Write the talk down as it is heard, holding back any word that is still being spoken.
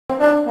Now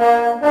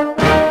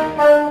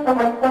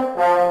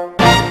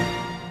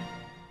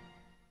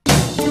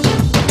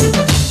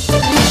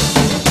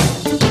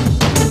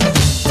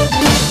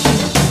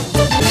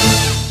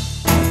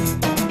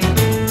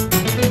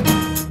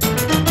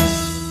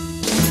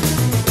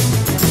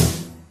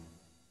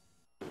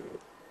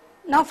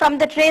from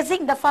the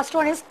tracing, the first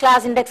one is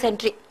class index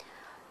entry.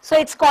 So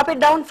it's copied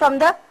down from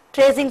the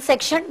tracing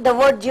section, the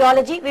word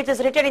geology, which is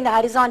written in the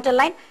horizontal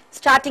line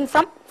starting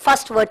from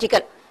first vertical.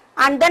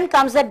 And then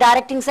comes the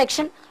directing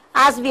section,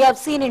 as we have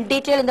seen in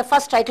detail in the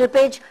first title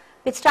page.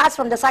 It starts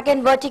from the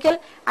second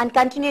vertical and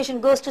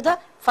continuation goes to the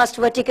first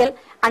vertical.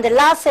 And the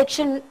last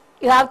section,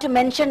 you have to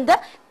mention the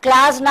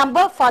class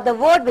number for the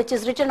word which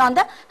is written on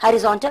the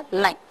horizontal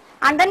line.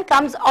 And then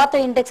comes author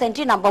index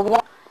entry number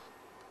 1,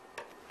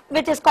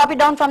 which is copied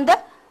down from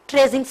the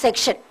tracing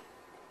section,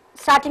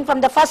 starting from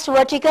the first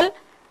vertical,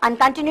 and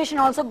continuation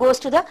also goes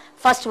to the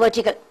first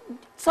vertical.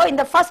 So in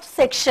the first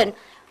section,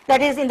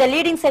 that is in the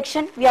leading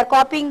section, we are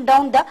copying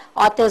down the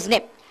author's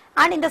name.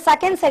 And in the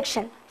second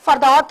section, for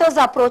the author's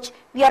approach,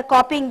 we are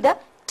copying the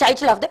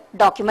title of the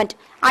document.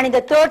 And in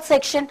the third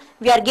section,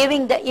 we are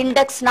giving the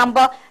index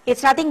number.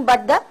 It's nothing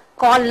but the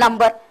call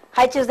number.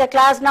 H is the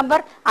class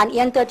number and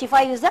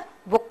N35 is the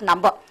book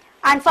number.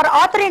 And for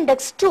author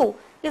index 2,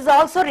 is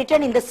also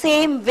written in the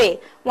same way.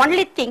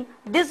 Only thing,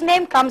 this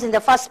name comes in the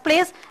first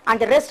place and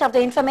the rest of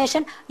the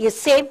information is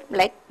same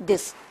like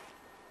this.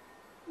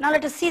 Now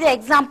let us see the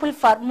example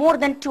for more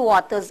than 2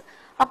 authors.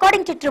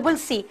 According to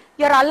CCC,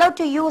 you are allowed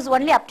to use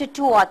only up to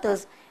 2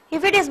 authors.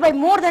 If it is by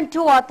more than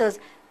 2 authors,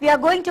 we are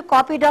going to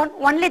copy down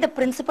only the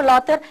principal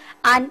author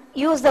and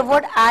use the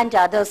word and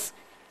others.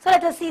 So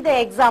let us see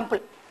the example.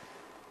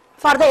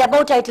 For the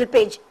above title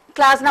page,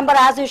 class number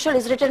as usual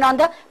is written on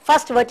the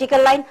first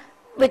vertical line,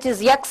 which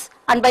is X,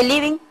 and by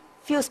leaving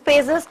few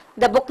spaces,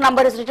 the book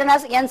number is written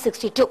as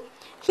N62.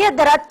 Here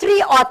there are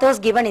 3 authors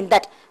given in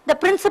that. The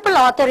principal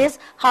author is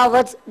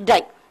Howard's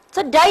Dye.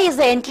 So Dye is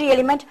the entry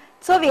element.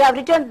 So we have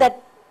written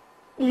that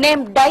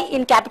name Dye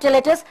in capital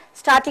letters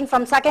starting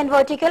from second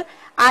vertical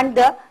and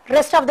the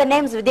rest of the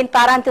names within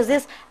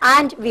parentheses,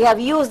 and we have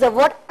used the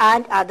word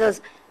and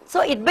others. So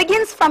it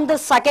begins from the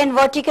second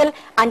vertical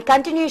and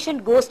continuation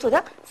goes to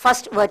the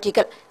first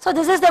vertical. So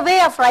this is the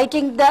way of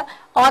writing the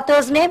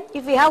author's name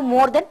if we have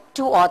more than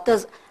 2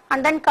 authors.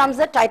 And then comes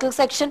the title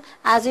section.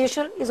 As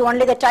usual, is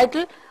only the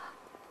title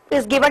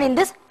is given in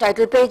this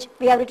title page.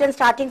 We have written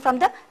starting from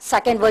the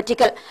second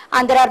vertical.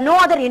 And there are no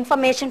other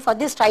information for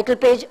this title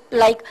page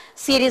like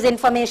series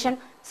information.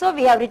 So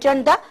we have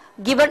written the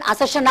given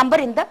accession number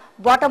in the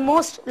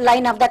bottommost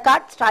line of the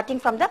card starting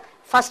from the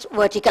first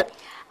vertical.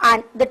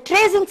 And the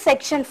tracing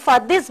section for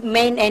this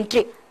main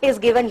entry is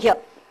given here.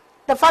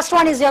 The first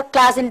one is your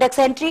class index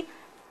entry,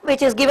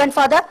 which is given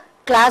for the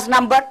class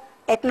number,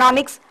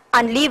 economics,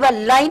 and leave a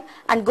line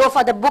and go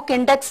for the book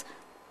index.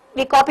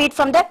 We copy it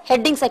from the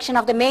heading section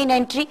of the main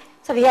entry.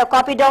 So we have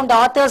copied down the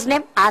author's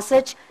name as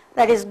such,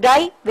 that is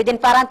Dye, within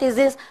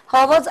parentheses,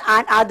 Howard's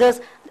and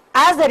others.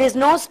 As there is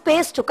no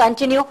space to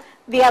continue,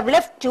 we have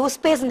left 2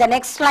 spaces in the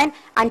next line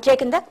and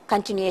taken the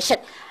continuation.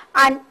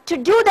 And to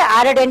do the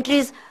added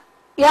entries,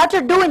 you have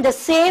to do in the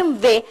same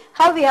way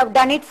how we have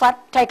done it for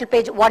title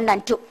page 1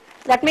 and 2.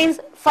 That means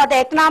for the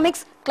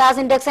economics class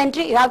index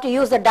entry, you have to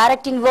use the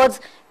directing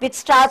words which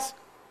starts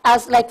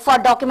as like for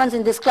documents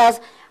in this class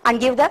and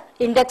give the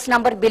index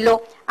number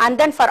below. And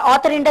then for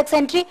author index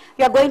entry,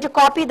 you are going to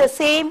copy the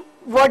same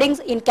wordings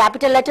in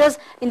capital letters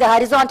in the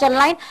horizontal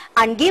line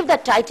and give the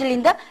title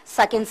in the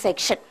second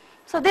section.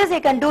 So this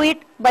you can do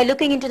it by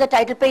looking into the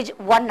title page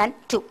 1 and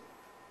 2.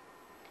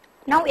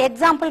 Now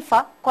example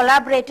for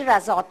collaborator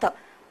as author.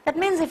 That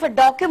means if a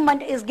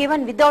document is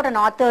given without an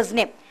author's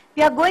name,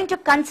 we are going to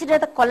consider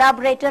the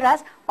collaborator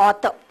as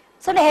author.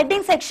 So in the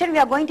heading section, we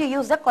are going to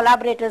use the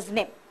collaborator's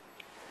name.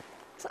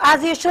 So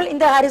as usual in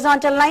the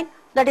horizontal line,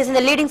 that is in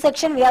the leading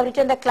section, we have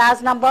written the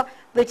class number,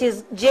 which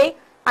is J,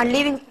 and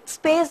leaving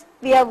space,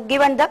 we have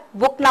given the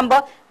book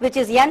number, which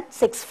is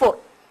N64.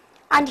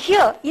 And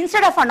here,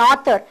 instead of an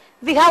author,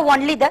 we have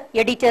only the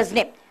editor's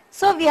name.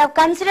 So we have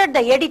considered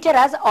the editor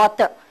as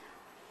author.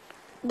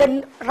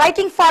 The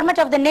writing format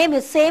of the name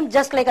is same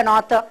just like an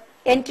author.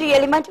 Entry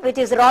element, which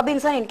is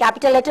Robinson in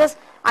capital letters,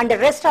 and the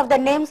rest of the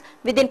names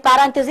within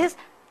parentheses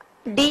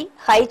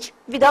DH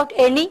without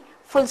any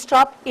full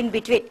stop in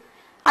between.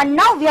 And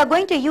now we are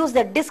going to use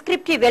the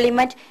descriptive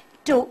element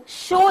to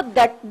show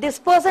that this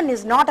person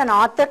is not an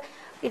author,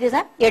 it is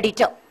an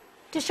editor.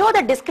 To show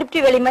the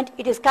descriptive element,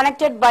 it is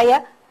connected by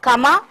a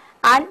comma,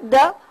 and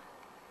the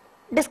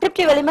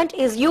descriptive element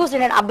is used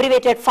in an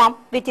abbreviated form,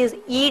 which is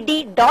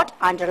ed dot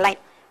underline.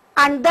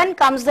 And then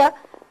comes the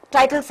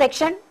title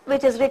section,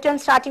 which is written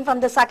starting from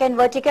the second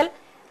vertical,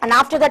 and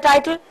after the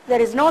title there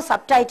is no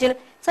subtitle,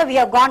 so we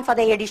have gone for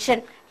the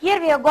edition. Here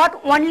we have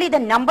got only the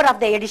number of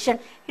the edition.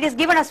 It is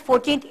given as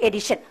 14th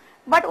edition,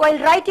 but while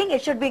writing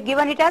it should be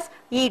given it as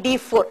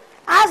ED4.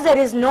 As there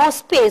is no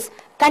space,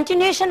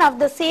 continuation of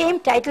the same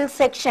title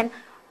section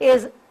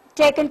is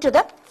taken to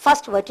the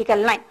first vertical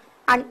line,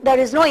 and there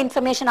is no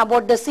information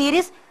about the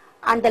series.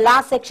 and the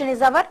last section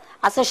is our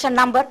accession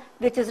number,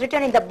 which is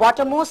written in the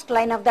bottommost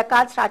line of the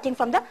card starting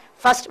from the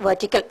first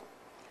vertical.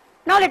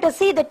 Now let us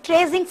see the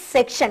tracing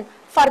section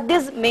for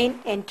this main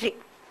entry.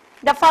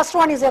 The first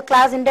one is a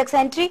class index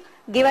entry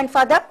given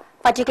for the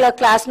particular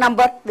class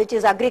number, which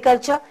is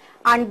agriculture,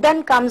 and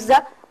then comes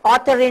the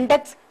author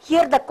index.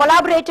 Here the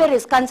collaborator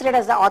is considered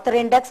as the author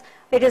index.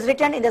 It is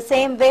written in the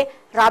same way,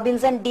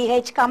 Robinson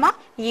DH,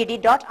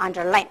 ED dot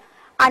underline.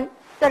 And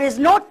there is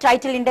no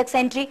title index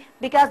entry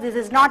because this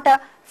is not a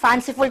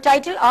fanciful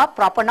title or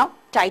proper noun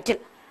title.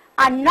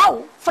 And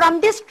now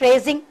from this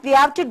tracing we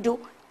have to do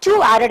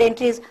two added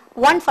entries,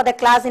 one for the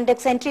class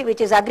index entry,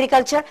 which is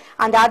agriculture,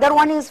 and the other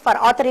one is for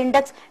author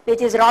index,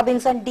 which is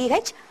Robinson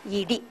DH,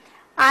 ED.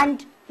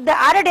 And the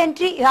added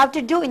entry you have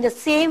to do in the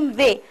same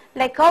way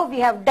like how we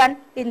have done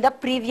in the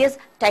previous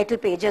title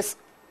pages.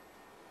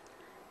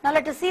 Now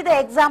let us see the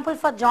example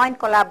for joint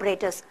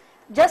collaborators.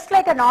 Just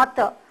like an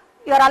author,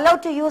 you are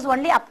allowed to use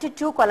only up to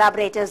 2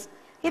 collaborators.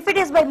 If it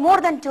is by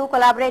more than 2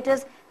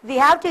 collaborators, we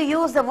have to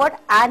use the word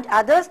and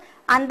others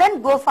and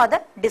then go for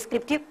the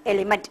descriptive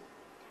element.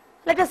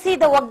 Let us see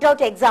the worked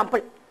out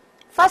example.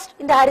 First,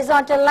 in the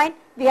horizontal line,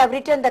 we have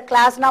written the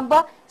class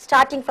number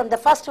starting from the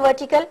first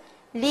vertical,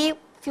 leave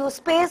few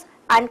space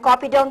and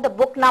copy down the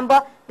book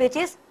number, which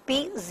is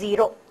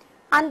P0.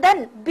 And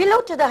then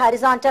below to the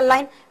horizontal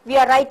line, we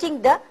are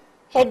writing the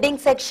heading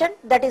section,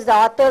 that is the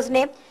author's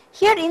name.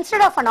 Here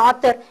instead of an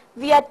author,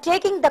 we are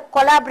taking the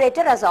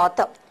collaborator as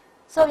author.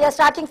 So we are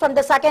starting from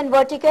the second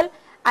vertical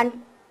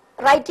and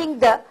writing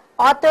the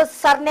author's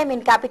surname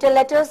in capital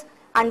letters,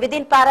 and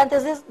within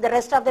parentheses the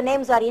rest of the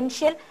names are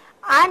initial,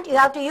 and you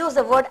have to use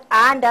the word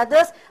and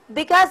others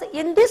because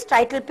in this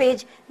title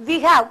page we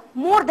have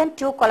more than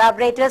 2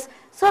 collaborators.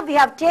 So we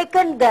have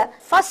taken the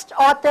first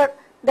author,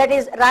 that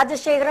is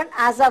Rajashekharan,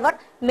 as our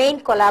main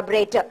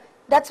collaborator.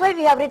 That's why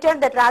we have written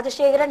that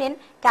Rajashekharan in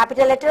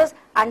capital letters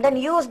and then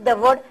used the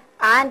word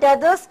and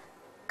others,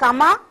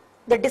 comma,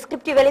 the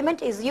descriptive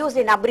element is used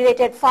in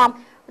abbreviated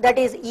form, that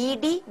is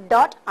ED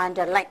dot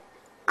underline.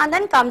 And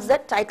then comes the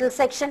title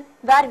section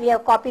where we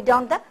have copied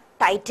down the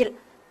title.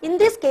 In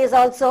this case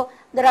also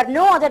there are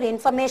no other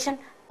information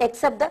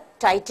except the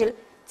title.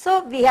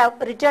 So we have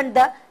written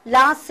the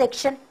last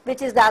section,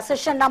 which is the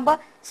accession number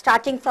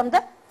starting from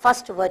the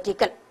first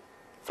vertical.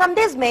 From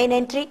this main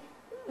entry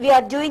we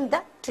are doing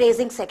the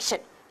tracing section.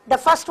 The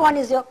first one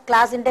is your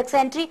class index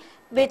entry,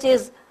 which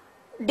is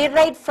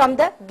derived from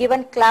the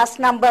given class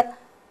number,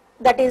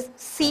 that is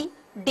C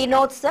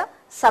denotes the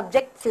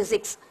subject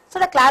physics. So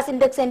the class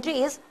index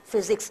entry is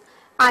physics,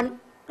 and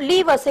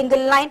leave a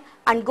single line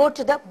and go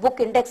to the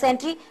book index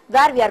entry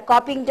where we are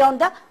copying down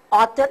the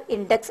author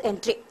index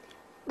entry.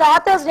 The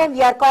author's name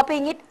we are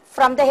copying it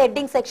from the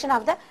heading section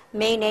of the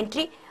main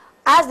entry.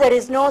 As there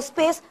is no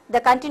space,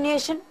 the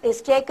continuation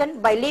is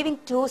taken by leaving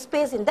 2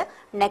 space in the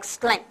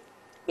next line.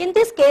 In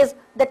this case,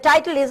 the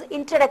title is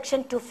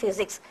Introduction to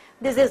Physics.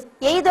 This is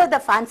either the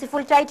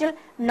fanciful title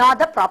nor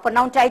the proper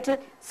noun title,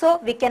 so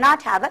we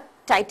cannot have a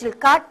title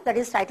card, that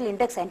is title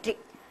index entry.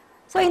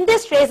 So in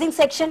this tracing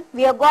section,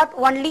 we have got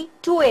only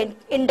 2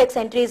 index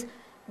entries.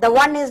 The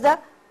one is the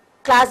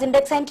class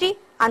index entry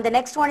and the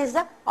next one is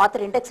the author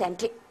index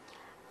entry.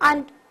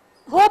 And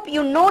hope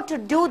you know to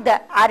do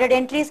the added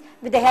entries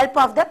with the help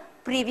of the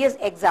previous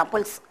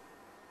examples.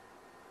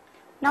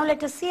 Now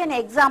let us see an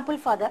example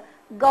for the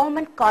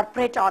government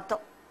corporate author.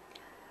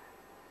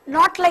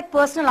 Not like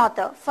personal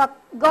author, for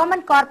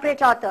government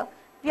corporate author,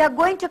 we are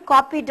going to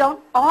copy down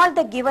all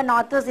the given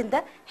authors in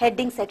the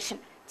heading section.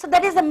 So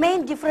that is the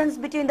main difference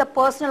between the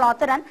personal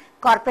author and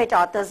corporate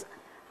authors.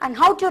 And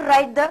how to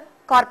write the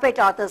corporate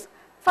authors?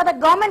 For the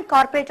government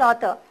corporate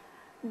author,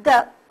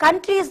 the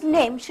country's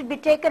name should be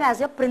taken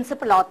as a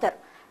principal author,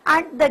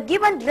 and the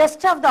given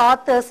rest of the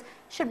authors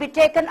should be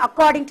taken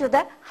according to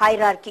the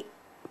hierarchy.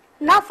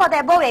 Now for the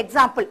above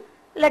example,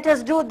 let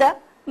us do the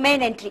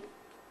main entry.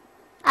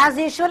 As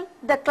usual,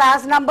 the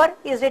class number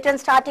is written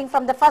starting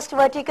from the first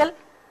vertical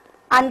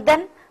and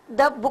then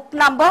the book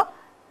number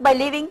by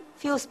leaving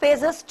few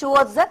spaces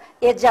towards the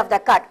edge of the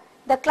card.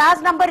 The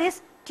class number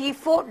is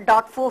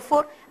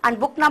T4.44 and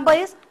book number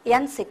is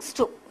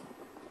N62.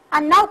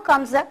 And now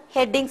comes the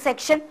heading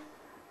section,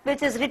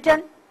 which is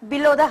written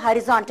below the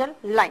horizontal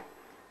line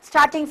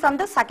starting from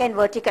the second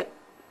vertical.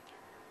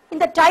 In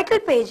the title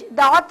page,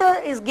 the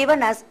author is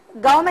given as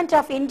Government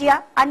of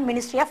India and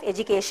Ministry of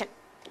Education.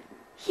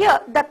 Here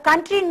the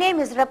country name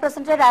is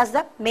represented as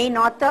the main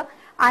author,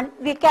 and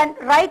we can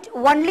write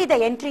only the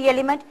entry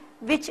element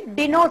which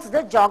denotes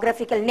the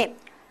geographical name.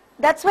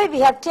 That's why we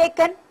have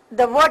taken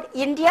the word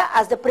India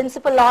as the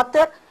principal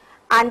author,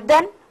 and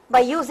then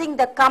by using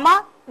the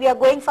comma we are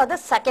going for the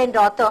second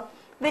author,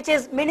 which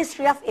is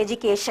Ministry of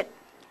Education.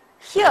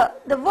 Here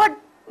the word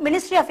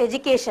Ministry of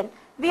Education,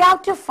 we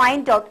have to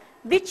find out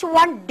which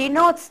one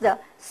denotes the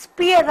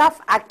sphere of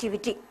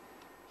activity.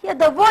 Here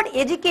the word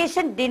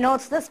education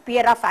denotes the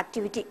sphere of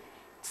activity.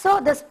 So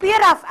the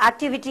sphere of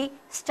activity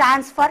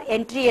stands for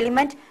entry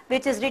element,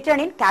 which is written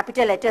in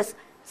capital letters.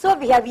 So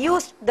we have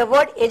used the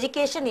word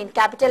education in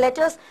capital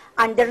letters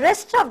and the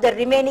rest of the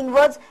remaining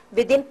words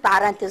within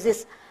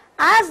parentheses.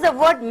 As the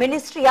word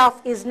Ministry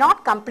of is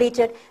not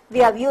completed, we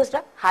have used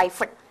a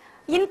hyphen.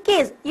 In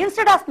case,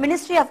 instead of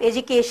Ministry of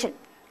Education,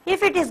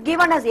 if it is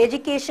given as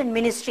Education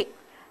Ministry,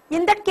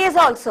 in that case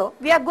also,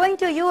 we are going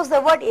to use the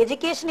word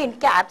education in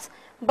caps,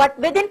 but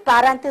within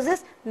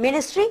parenthesis,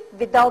 ministry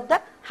without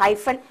the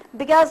hyphen,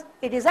 because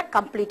it is a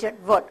completed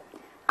word.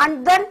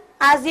 And then,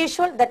 as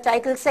usual, the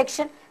title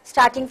section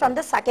starting from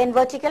the second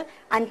vertical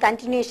and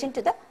continuation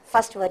to the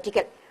first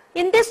vertical.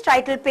 In this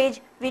title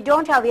page, we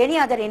don't have any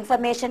other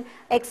information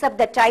except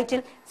the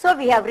title. So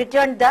we have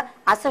returned the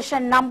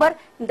accession number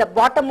in the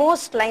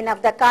bottommost line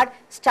of the card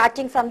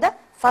starting from the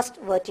first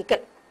vertical.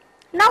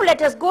 Now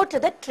let us go to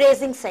the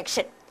tracing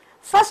section.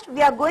 First,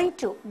 we are going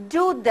to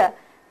do the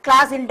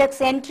class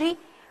index entry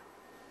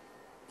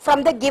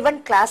from the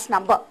given class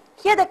number.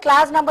 Here the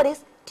class number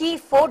is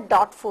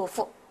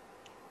T4.44.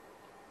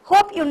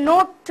 Hope you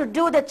know to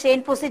do the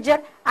chain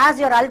procedure as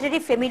you are already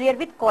familiar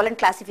with colon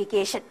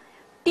classification.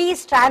 T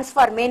stands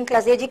for main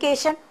class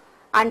education,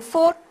 and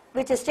 4,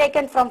 which is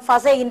taken from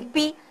fuzzy in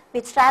P,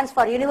 which stands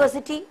for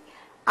university,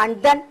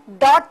 and then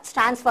dot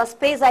stands for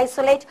space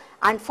isolate,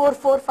 and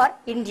 44 for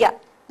India.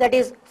 That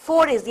is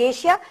 4 is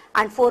Asia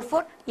and 4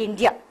 for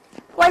India.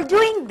 While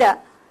doing the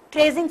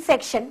tracing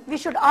section, we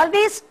should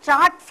always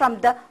start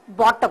from the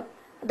bottom,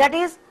 that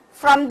is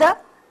from the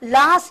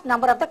last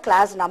number of the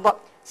class number.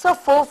 So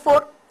 4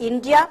 for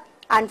India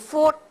and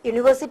 4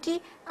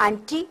 university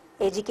and T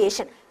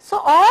education. So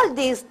all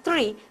these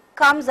 3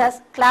 comes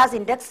as class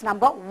index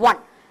number 1.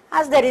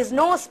 As there is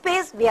no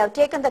space, we have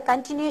taken the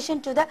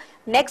continuation to the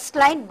next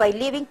line by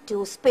leaving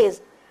 2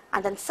 space.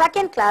 And then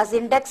second class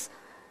index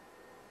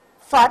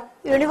for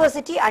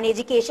university and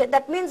education.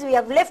 That means we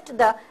have left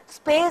the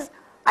space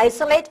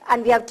isolate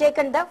and we have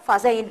taken the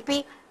fuzzy in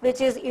P,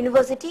 which is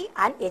university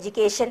and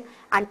education.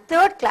 And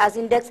third class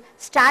index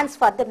stands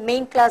for the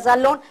main class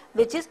alone,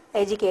 which is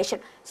education.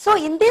 So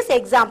in this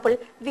example,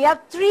 we have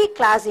 3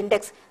 class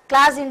index.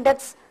 Class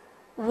index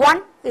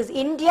 1 is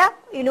India,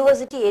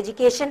 university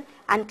education,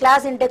 and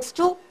class index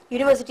 2,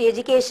 university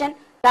education,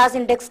 class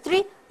index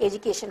 3,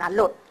 education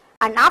alone.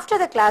 And after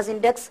the class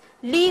index,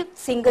 leave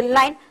single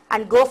line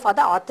and go for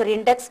the author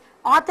index.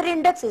 Author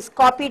index is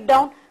copied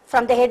down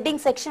from the heading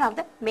section of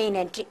the main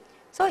entry.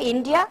 So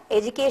India,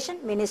 education,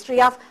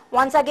 ministry of,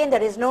 once again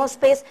there is no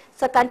space,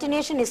 so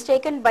continuation is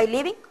taken by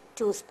leaving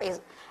 2 space.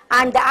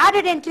 And the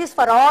added entries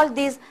for all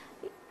these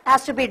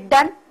has to be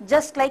done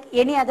just like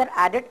any other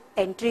added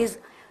entries.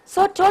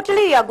 So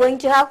totally you are going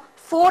to have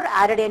 4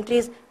 added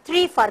entries,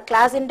 3 for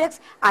class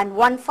index and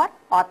 1 for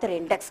author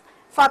index.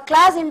 For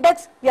class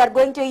index, you are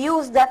going to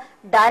use the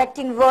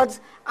directing words,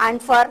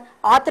 and for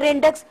author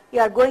index, you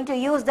are going to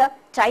use the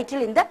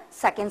title in the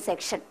second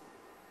section.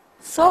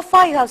 So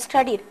far you have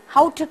studied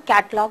how to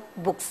catalog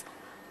books.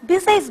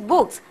 Besides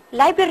books,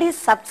 libraries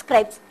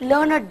subscribes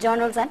learned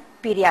journals and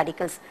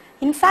periodicals.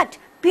 In fact,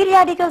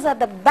 periodicals are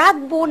the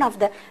backbone of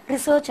the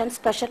research and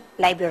special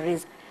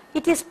libraries.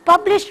 It is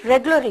published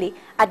regularly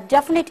at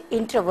definite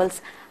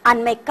intervals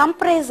and may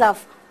comprise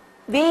of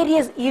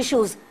various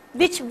issues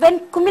which when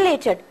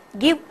cumulated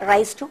give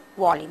rise to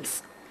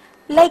volumes.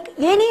 Like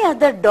any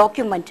other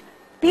document,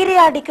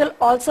 periodical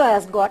also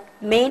has got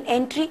main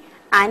entry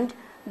and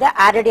the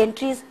added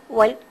entries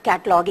while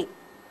cataloging.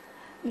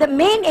 The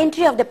main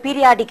entry of the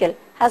periodical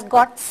has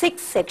got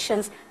 6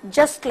 sections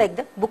just like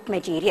the book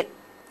material.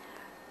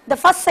 The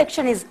first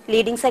section is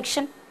leading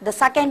section, the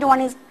second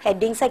one is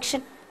heading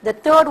section, the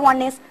third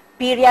one is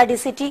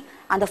periodicity,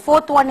 and the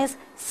fourth one is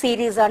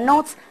series or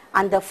notes,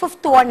 and the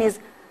fifth one is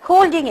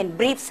holding in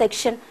brief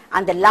section,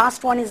 and the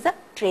last one is the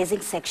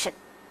tracing section.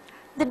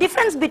 The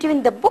difference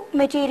between the book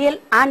material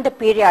and the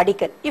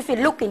periodical, if you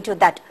look into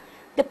that,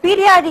 the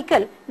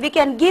periodical we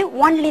can give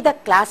only the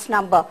class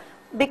number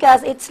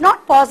because it's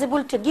not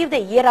possible to give the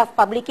year of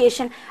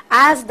publication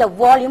as the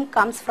volume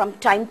comes from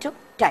time to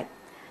time.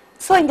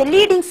 So in the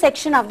leading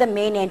section of the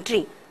main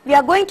entry, we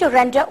are going to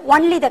render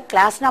only the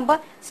class number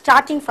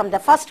starting from the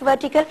first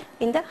vertical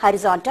in the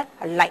horizontal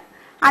line.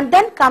 And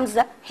then comes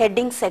the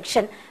heading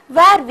section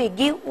where we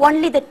give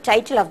only the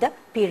title of the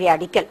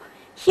periodical.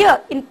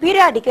 Here in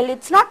periodical,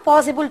 it's not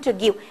possible to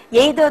give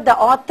either the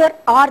author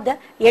or the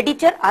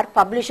editor or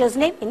publisher's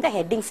name in the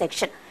heading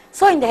section.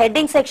 So in the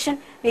heading section,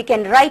 we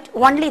can write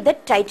only the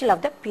title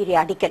of the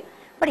periodical.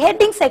 But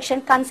heading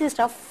section consists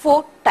of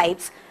 4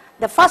 types.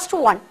 The first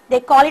one, they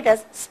call it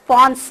as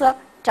sponsor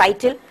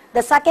title.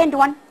 The second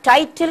one,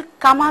 title,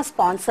 comma,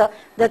 sponsor.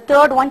 The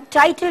third one,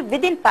 title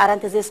within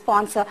parenthesis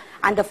sponsor.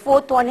 And the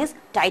fourth one is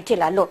title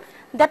alone.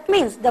 That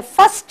means the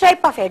first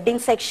type of heading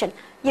section,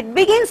 it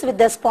begins with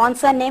the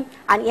sponsor name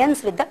and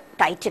ends with the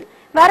title.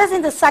 Whereas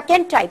in the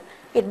second type,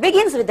 it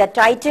begins with the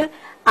title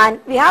and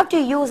we have to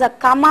use a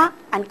comma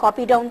and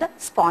copy down the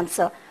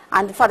sponsor.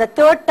 And for the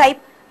third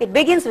type, it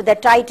begins with the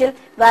title,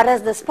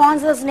 whereas the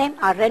sponsor's name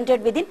are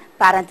rendered within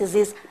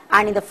parentheses.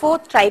 And in the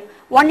fourth type,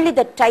 only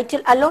the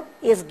title alone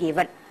is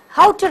given.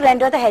 How to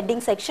render the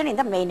heading section in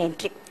the main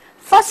entry?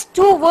 First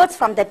 2 words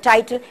from the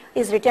title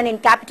is written in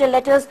capital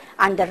letters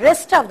and the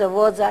rest of the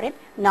words are in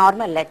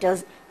normal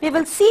letters. We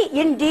will see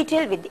in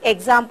detail with the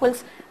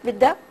examples with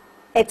the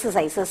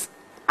exercises.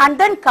 And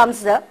then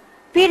comes the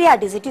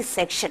periodicity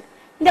section.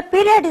 In the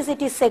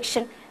periodicity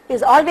section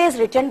is always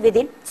written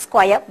within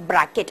square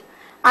bracket.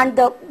 And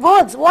the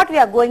words what we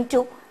are going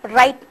to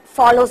write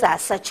follows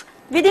as such.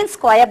 Within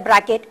square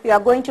bracket we are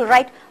going to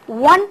write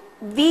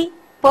 1V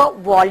per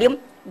volume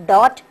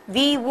dot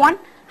V1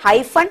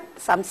 hyphen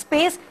some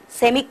space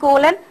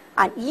semicolon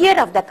and year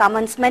of the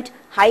commencement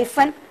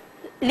hyphen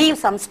leave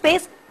some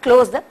space,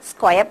 close the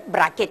square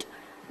bracket.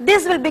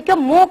 This will become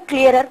more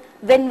clearer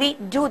when we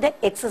do the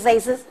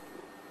exercises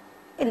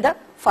in the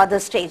further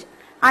stage.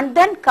 And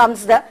then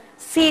comes the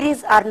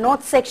series or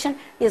notes section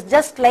is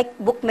just like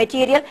book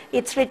material.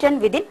 It's written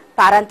within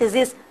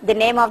parentheses the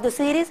name of the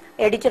series,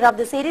 editor of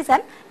the series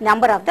and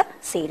number of the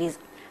series.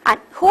 And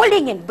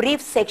holding in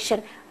brief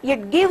section,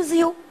 it gives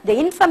you the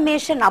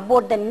information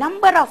about the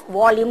number of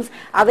volumes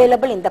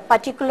available in the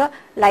particular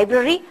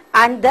library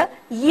and the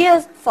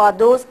years for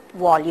those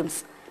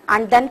volumes.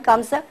 And then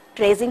comes the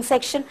tracing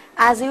section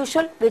as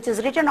usual, which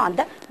is written on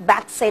the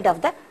back side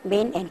of the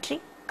main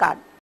entry card.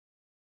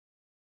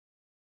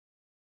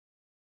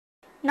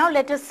 Now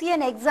let us see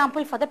an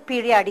example for the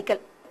periodical.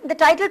 The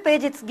title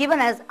page it's given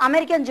as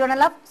American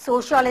Journal of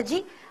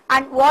Sociology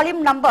and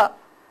volume number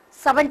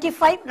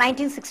 75,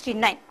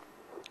 1969.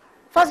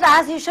 First,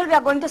 as usual, we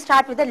are going to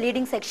start with the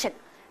leading section.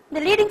 The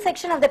leading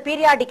section of the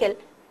periodical,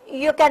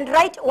 you can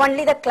write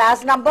only the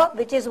class number,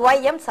 which is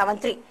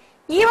YM73.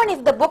 Even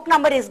if the book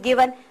number is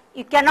given,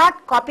 you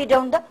cannot copy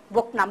down the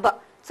book number.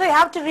 So you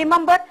have to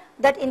remember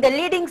that in the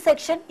leading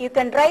section, you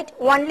can write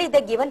only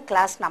the given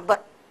class number.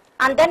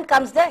 And then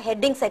comes the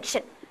heading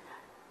section.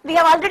 We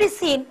have already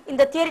seen in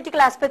the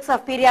theoretical aspects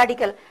of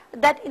periodical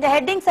that in the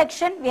heading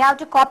section, we have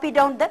to copy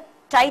down the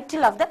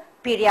title of the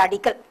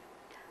periodical.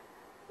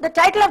 The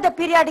title of the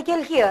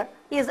periodical here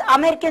is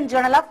American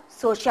Journal of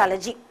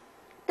Sociology.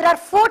 There are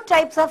 4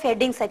 types of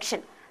heading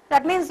section.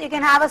 That means you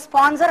can have a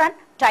sponsor and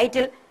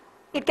title.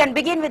 It can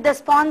begin with the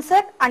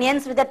sponsor and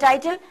ends with the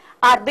title,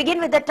 or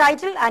begin with the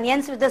title and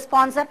ends with the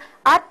sponsor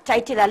or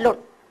title alone.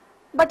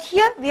 But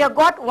here we have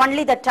got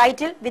only the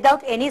title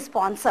without any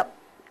sponsor.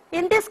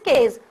 In this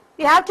case,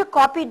 we have to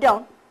copy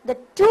down the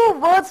 2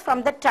 words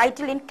from the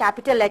title in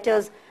capital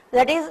letters.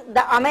 That is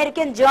the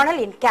American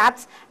Journal in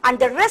caps and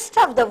the rest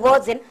of the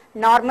words in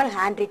normal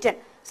handwritten.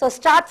 So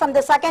start from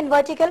the second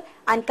vertical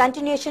and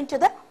continuation to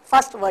the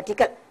first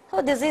vertical.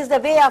 So this is the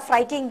way of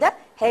writing the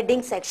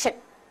heading section.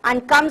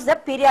 And comes the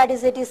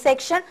periodicity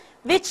section,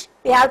 which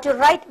we have to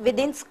write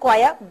within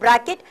square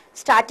bracket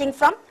starting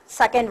from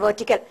second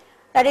vertical.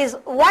 That is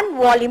 1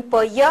 volume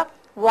per year,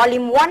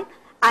 volume 1,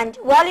 and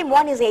volume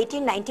 1 is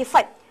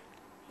 1895.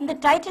 In the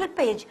title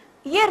page,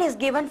 year is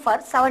given for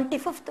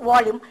 75th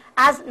volume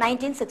as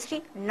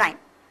 1969.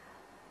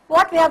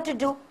 What we have to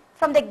do,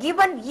 from the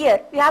given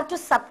year, we have to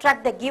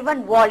subtract the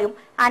given volume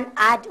and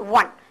add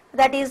 1.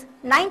 That is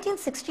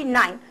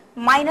 1969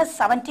 minus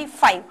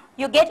 75,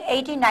 you get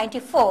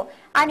 1894,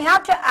 and you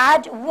have to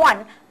add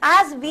 1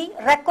 as we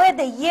require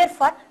the year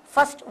for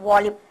first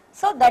volume.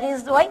 So that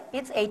is why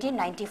it's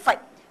 1895.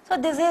 So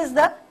this is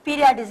the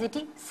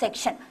periodicity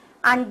section.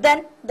 And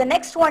then the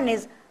next one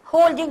is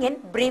holding in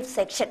brief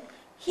section.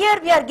 Here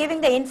we are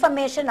giving the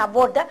information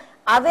about the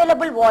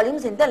available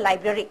volumes in the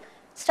library.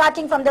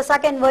 Starting from the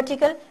second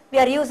vertical, we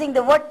are using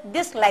the word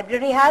this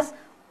library has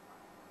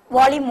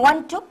volume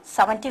 1 to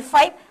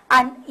 75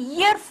 and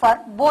year for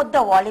both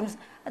the volumes.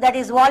 That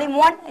is volume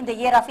 1 in the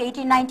year of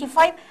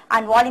 1895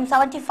 and volume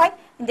 75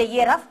 in the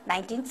year of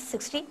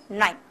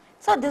 1969.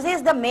 So this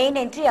is the main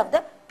entry of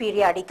the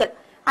periodical.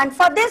 And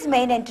for this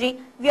main entry,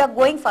 we are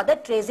going for the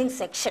tracing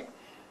section.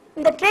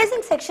 In the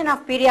tracing section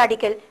of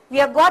periodical, we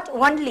have got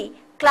only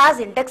class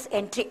index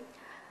entry.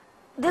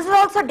 This is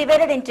also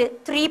divided into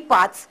 3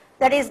 parts.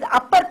 That is, the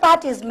upper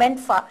part is meant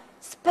for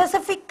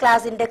specific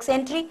class index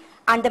entry,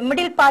 and the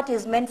middle part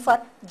is meant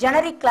for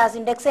generic class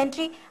index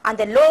entry, and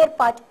the lower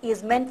part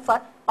is meant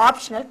for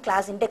optional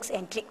class index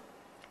entry.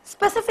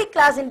 Specific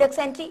class index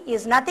entry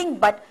is nothing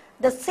but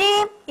the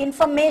same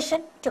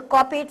information to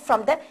copy it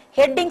from the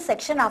heading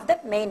section of the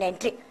main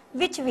entry,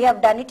 which we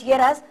have done it here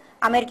as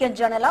American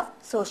Journal of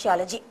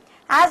Sociology.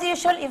 As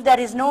usual, if there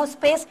is no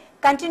space,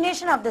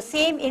 continuation of the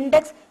same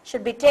index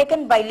should be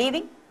taken by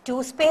leaving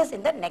 2 space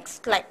in the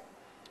next line.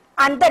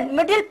 And the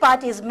middle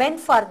part is meant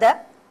for the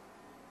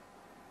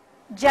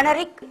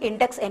generic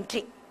index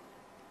entry.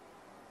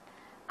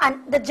 And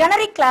the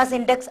generic class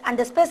index and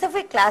the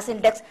specific class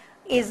index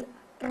is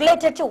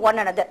related to one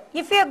another.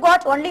 If we have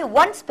got only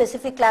one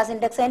specific class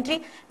index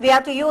entry, we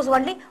have to use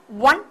only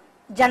one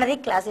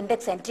generic class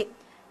index entry.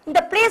 In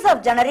the place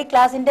of generic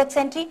class index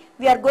entry,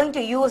 we are going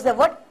to use the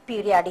word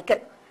periodical.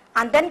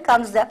 And then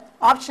comes the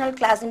optional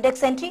class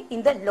index entry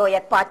in the lower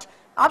part.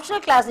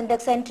 Optional class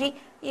index entry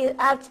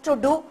has to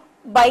do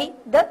by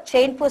the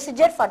chain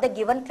procedure for the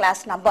given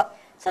class number.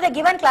 So the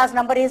given class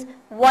number is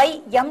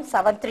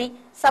YM73.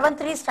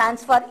 73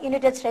 stands for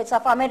United States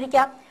of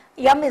America.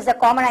 M is the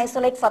common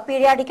isolate for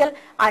periodical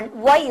and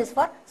Y is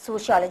for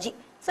sociology.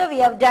 So we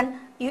have done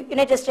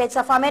United States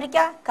of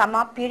America,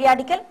 comma,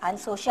 periodical and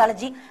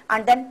sociology,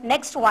 and then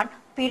next one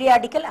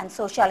periodical and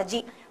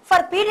sociology.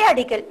 For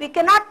periodical, we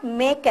cannot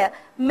make a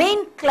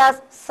main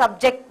class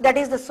subject, that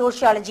is the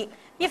sociology.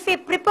 If we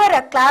prepare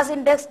a class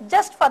index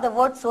just for the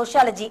word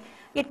sociology,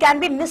 it can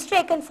be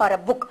mistaken for a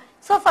book.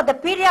 So for the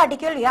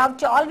periodical, you have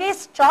to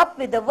always stop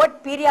with the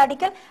word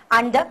periodical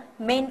and the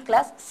main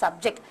class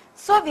subject.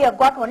 So we have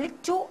got only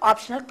 2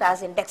 optional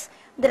class index.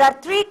 There are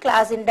 3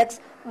 class index,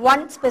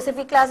 1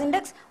 specific class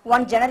index,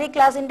 1 generic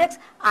class index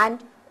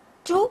and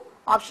 2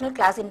 optional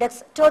class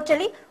index,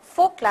 totally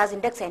 4 class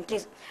index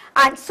entries.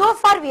 And so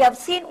far we have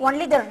seen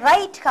only the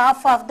right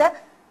half of the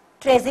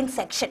tracing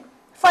section.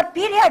 For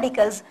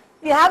periodicals,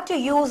 we have to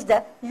use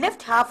the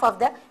left half of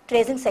the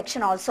tracing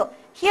section also.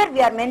 Here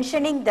we are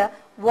mentioning the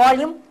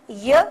volume,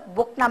 year,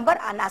 book number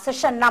and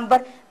accession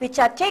number which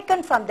are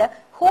taken from the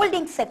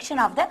holding section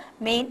of the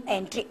main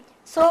entry.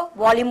 So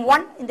volume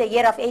 1 in the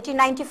year of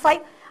 1895,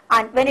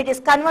 and when it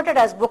is converted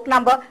as book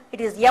number, it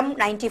is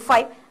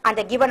M95 and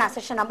the given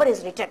accession number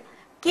is written.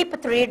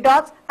 Keep 3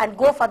 dots and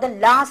go for the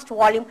last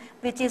volume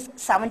which is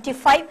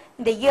 75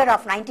 in the year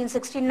of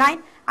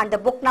 1969 and the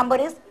book number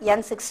is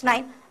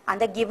N69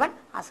 and the given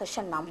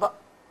accession number.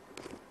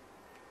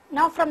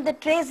 Now from the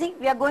tracing,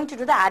 we are going to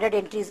do the added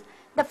entries.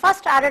 The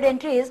first added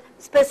entry is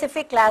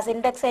specific class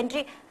index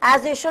entry.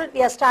 As usual,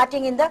 we are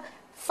starting in the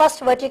first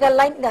vertical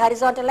line, in the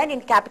horizontal line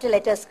in capital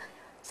letters.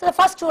 So the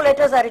first 2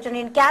 letters are written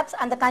in caps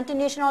and the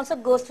continuation also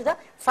goes to the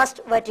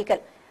first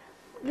vertical.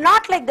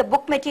 Not like the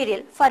book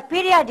material, for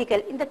periodical,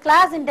 in the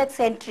class index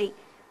entry,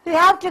 we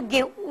have to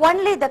give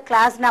only the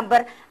class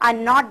number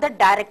and not the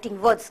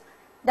directing words.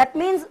 That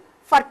means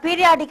for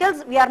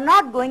periodicals, we are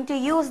not going to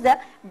use the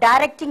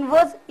directing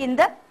words in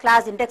the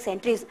class index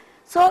entries.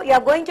 So you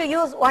are going to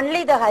use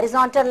only the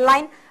horizontal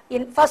line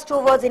in first 2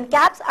 words in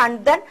caps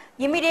and then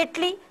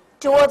immediately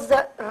towards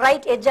the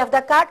right edge of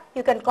the card,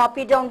 you can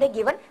copy down the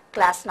given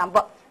class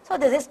number. So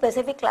this is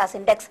specific class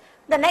index.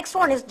 The next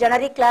one is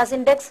generic class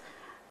index.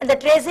 In the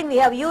tracing, we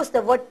have used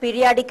the word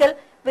periodical,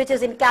 which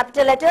is in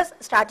capital letters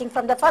starting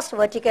from the first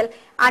vertical,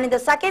 and in the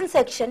second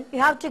section, you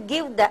have to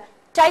give the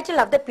title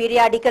of the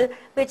periodical,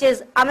 which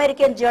is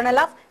American Journal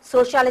of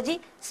Sociology,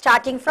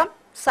 starting from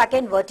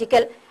second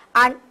vertical,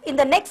 and in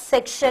the next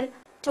section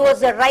towards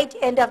the right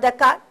end of the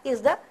card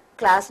is the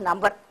class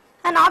number.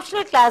 An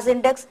optional class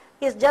index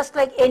is just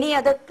like any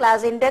other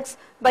class index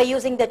by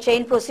using the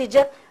chain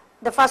procedure.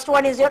 The first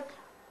one is your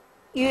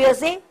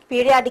USA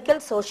periodical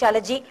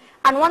sociology,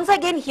 and once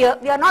again here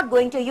we are not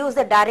going to use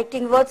the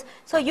directing words,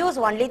 so use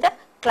only the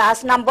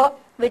class number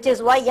which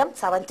is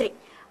YM73.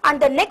 And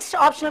the next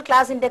optional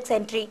class index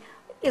entry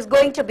is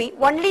going to be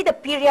only the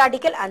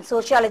periodical and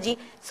sociology,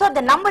 so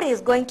the number is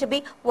going to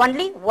be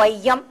only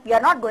YM. We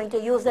are not going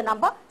to use the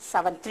number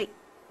 73.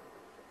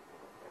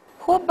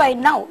 Hope by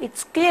now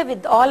it's clear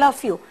with all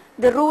of you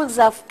the rules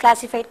of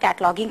classified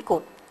cataloging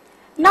code.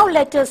 Now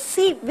let us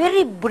see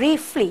very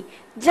briefly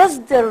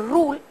just the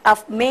rule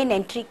of main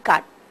entry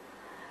card.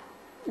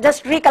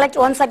 Just recollect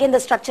once again the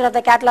structure of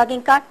the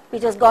cataloging card,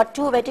 which has got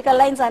 2 vertical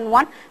lines and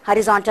 1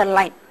 horizontal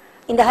line.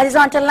 In the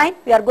horizontal line,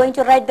 we are going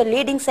to write the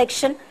leading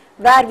section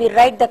where we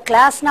write the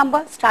class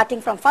number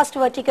starting from first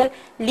vertical,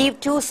 leave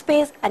 2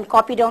 space and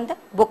copy down the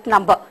book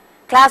number.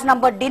 Class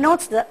number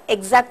denotes the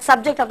exact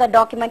subject of the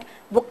document,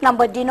 book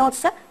number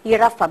denotes the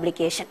year of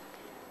publication.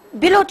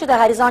 Below to the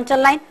horizontal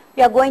line,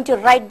 we are going to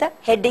write the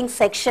heading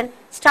section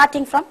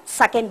starting from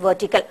second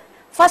vertical.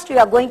 First, we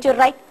are going to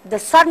write the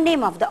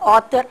surname of the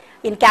author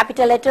in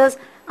capital letters,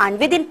 and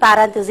within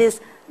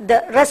parentheses,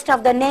 the rest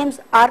of the names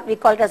are, we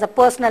call it as a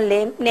personal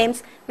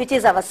names, which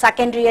is our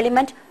secondary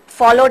element,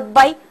 followed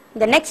by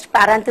the next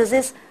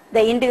parenthesis,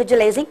 the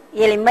individualizing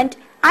element,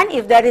 and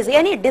if there is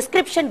any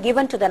description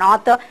given to the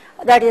author,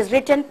 that is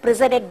written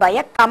preceded by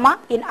a comma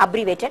in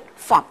abbreviated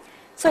form.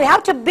 So you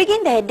have to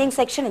begin the heading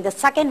section in the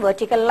second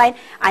vertical line,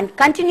 and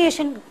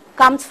continuation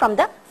comes from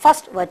the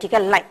first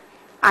vertical line.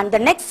 And the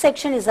next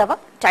section is our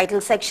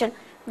title section,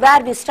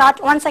 where we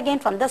start once again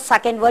from the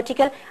second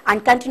vertical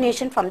and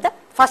continuation from the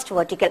first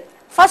vertical.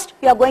 First,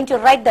 we are going to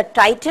write the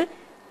title,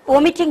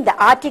 omitting the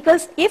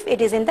articles if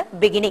it is in the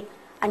beginning,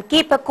 and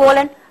keep a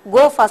colon,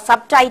 go for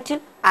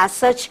subtitle as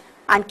such,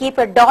 and keep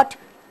a dot,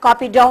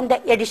 copy down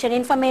the edition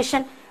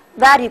information,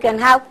 where you can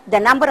have the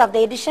number of the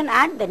edition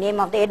and the name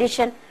of the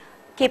edition.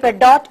 Keep a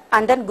dot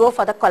and then go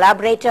for the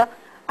collaborator.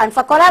 And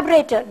for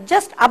collaborator,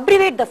 just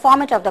abbreviate the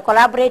format of the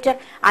collaborator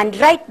and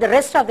write the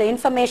rest of the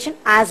information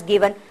as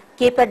given.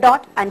 Keep a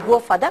dot and go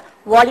for the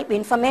volume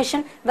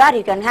information, where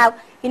you can have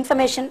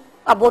information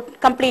about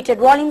completed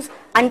volumes,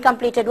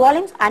 uncompleted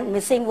volumes and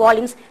missing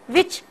volumes,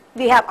 which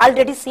we have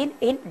already seen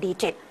in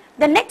detail.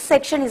 The next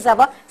section is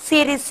our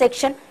series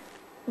section,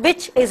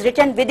 which is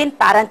written within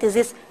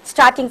parentheses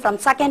starting from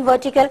second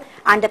vertical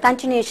and the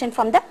continuation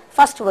from the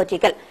first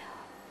vertical.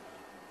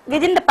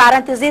 Within the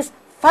parentheses,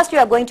 first we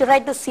are going to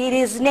write the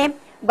series name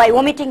by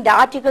omitting the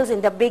articles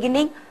in the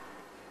beginning,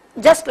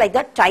 just like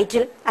the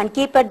title, and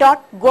keep a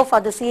dot, go for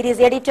the series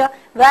editor,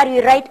 where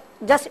we write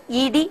just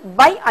ed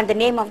by and the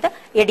name of the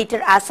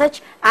editor as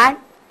such, and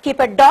keep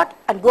a dot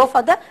and go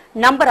for the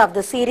number of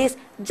the series,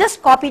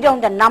 just copy down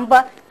the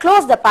number,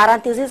 close the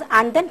parenthesis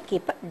and then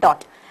keep a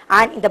dot.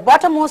 and in the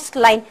bottommost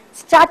line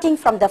starting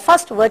from the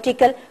first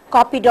vertical,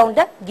 copy down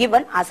the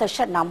given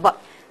assertion number.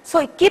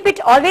 So keep it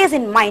always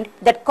in mind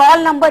that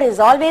call number is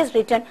always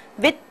written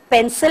with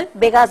pencil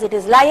because it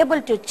is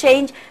liable to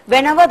change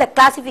whenever the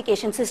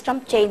classification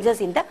system changes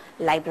in the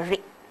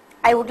library.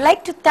 I would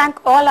like to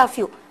thank all of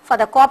you for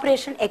the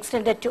cooperation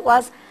extended to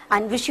us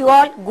and wish you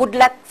all good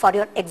luck for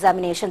your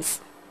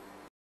examinations.